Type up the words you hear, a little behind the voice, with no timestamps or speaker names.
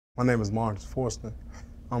My name is Marcus Forston.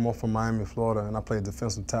 I'm from Miami, Florida, and I play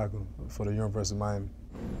defensive tackle for the University of Miami.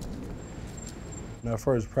 Our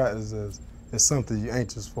first practice is something you're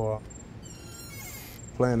anxious for.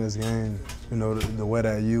 Playing this game, you know, the way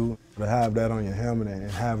that to have that on your helmet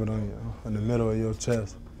and have it in the middle of your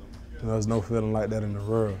chest, you know, there's no feeling like that in the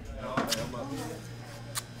world.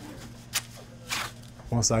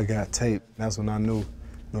 Once I got taped, that's when I knew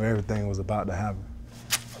everything was about to happen.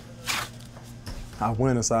 I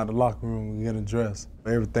went inside the locker room and getting dressed.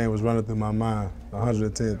 Everything was running through my mind,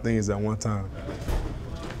 110 things at one time.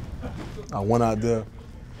 I went out there,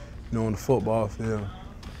 on the football field,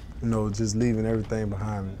 just leaving everything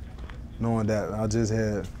behind me, knowing that I just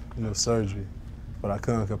had, surgery, but I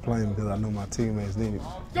couldn't complain because I knew my teammates needed me.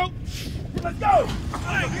 Go! Let's go! All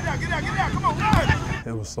right, get out, come on, run!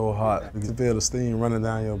 It was so hot. You could feel the steam running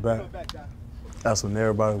down your back. That's when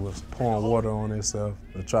everybody was pouring water on themselves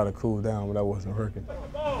to try to cool down, but that wasn't working.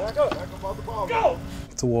 Back up off the ball. Go!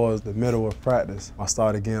 Towards the middle of practice, I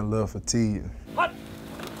started getting a little fatigued. Hot.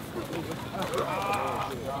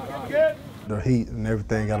 The heat and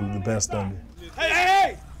everything got the best of me.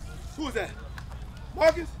 Hey! Who is that?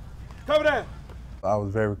 Marcus? Cover that. I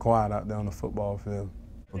was very quiet out there on the football field.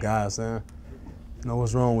 The guy saying,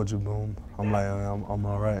 what's wrong with you, Boom? I'm like, I'm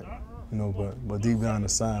all right, but deep down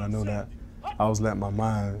inside, I know that I was letting my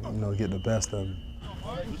mind, get the best of me.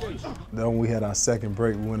 Then when we had our second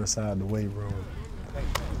break, we went inside the weight room.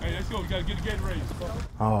 Hey, let's go. We gotta get the game raised.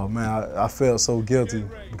 Oh man, I felt so guilty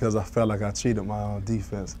because I felt like I cheated my own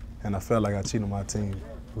defense, and I felt like I cheated my team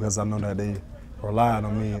because I know that they relied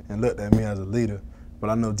on me and looked at me as a leader. But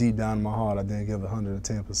I know deep down in my heart I didn't give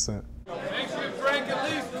 110%.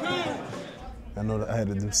 I know that I had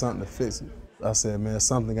to do something to fix it. I said, man,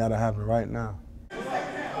 something gotta happen right now.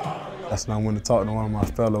 That's when I went to talk to one of my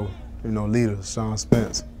fellow, leaders, Sean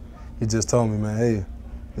Spence. He just told me, man, hey,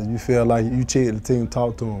 if you feel like you cheated the team,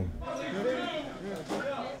 talk to him.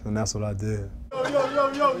 And that's what I did. Yo,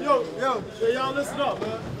 y'all listen up,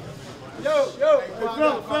 man. Yo, hey,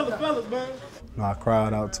 fellas, man. I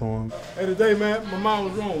cried out to him. Hey, today, man, my mind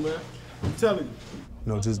was wrong, man. I'm telling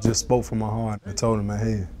you. Just spoke from my heart and told him, man,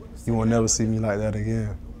 hey, you won't never see me like that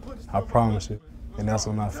again. I promise you. And that's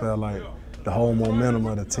when I felt like the whole momentum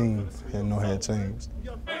of the team had changed.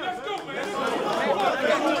 I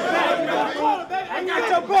got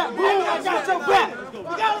your back, bro. I got your back. We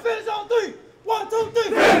gotta finish on 3. 1, 2,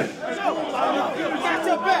 3. I got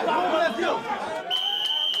your back. Let's go.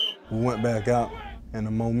 We went back out, and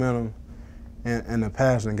the momentum and the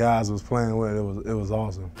passion guys was playing with, it was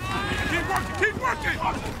awesome. Keep working.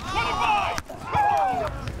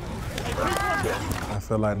 I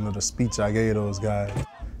feel like the speech I gave those guys,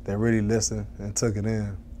 they really listened and took it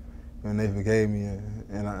in, and they forgave me,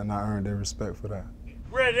 and I earned their respect for that.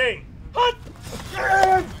 Ready. Hot.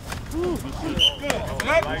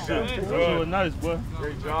 Good. Nice, boy.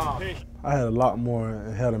 Great job. I had a lot more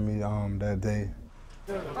ahead of me that day.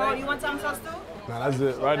 Oh, you want something else too? Nah, that's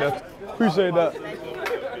it right there. Appreciate that.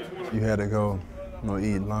 You had to go,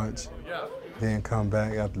 eat lunch, then come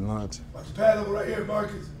back after lunch. Watch the pad over right here,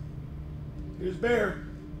 Marcus. Here's Bear.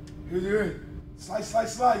 Here's your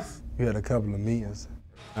slice. We had a couple of meetings.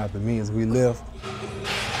 After meetings, we left.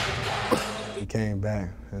 We came back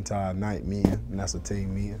into our night meeting, and that's a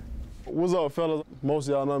team meeting. What's up, fellas? Most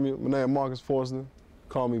of y'all know me. My name is Marcus Forston.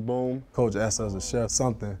 Call me Boom. Coach asked us to share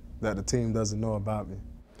something that the team doesn't know about me.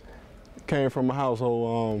 Came from a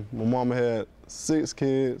household, my mama had 6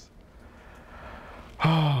 kids.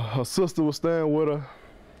 Her sister was staying with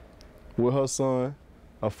her son,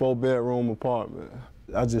 a 4-bedroom apartment.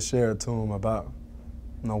 I just shared to him about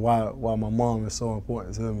why my mom is so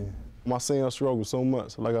important to me. I seen her struggle so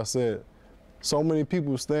much. Like I said, so many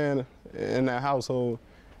people staying in that household,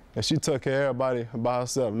 and she took care of everybody by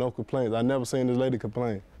herself, no complaints. I never seen this lady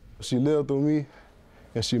complain. She lived through me,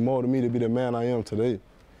 and she molded me to be the man I am today.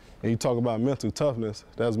 And you talk about mental toughness,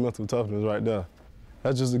 that's mental toughness right there.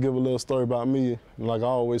 That's just to give a little story about me. Like, I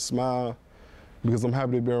always smile because I'm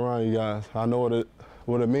happy to be around you guys. I know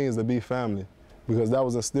what it means to be family, because that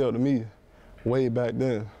was instilled in me way back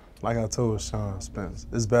then. Like I told Sean Spence,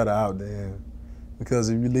 it's better out there, because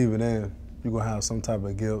if you leave it in, you're gonna have some type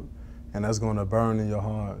of guilt, and that's gonna burn in your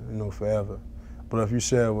heart, forever. But if you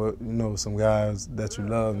share with, some guys that you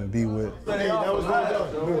love and be with, Hey, that was well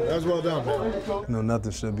done. That was well done, man.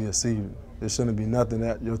 nothing should be a secret. There shouldn't be nothing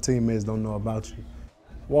that your teammates don't know about you.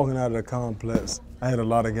 Walking out of the complex, I had a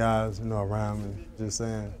lot of guys, around me, just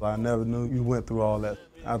saying, I never knew you went through all that.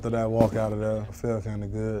 After that walk out of there, I felt kind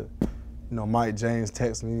of good. Mike James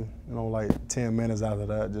texted me, like 10 minutes after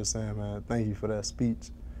that, just saying, man, thank you for that speech,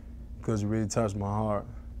 because you really touched my heart.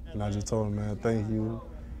 And I just told him, man, thank you,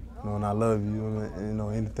 You know, and I love you, and you know,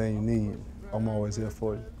 anything you need, I'm always here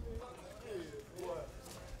for you.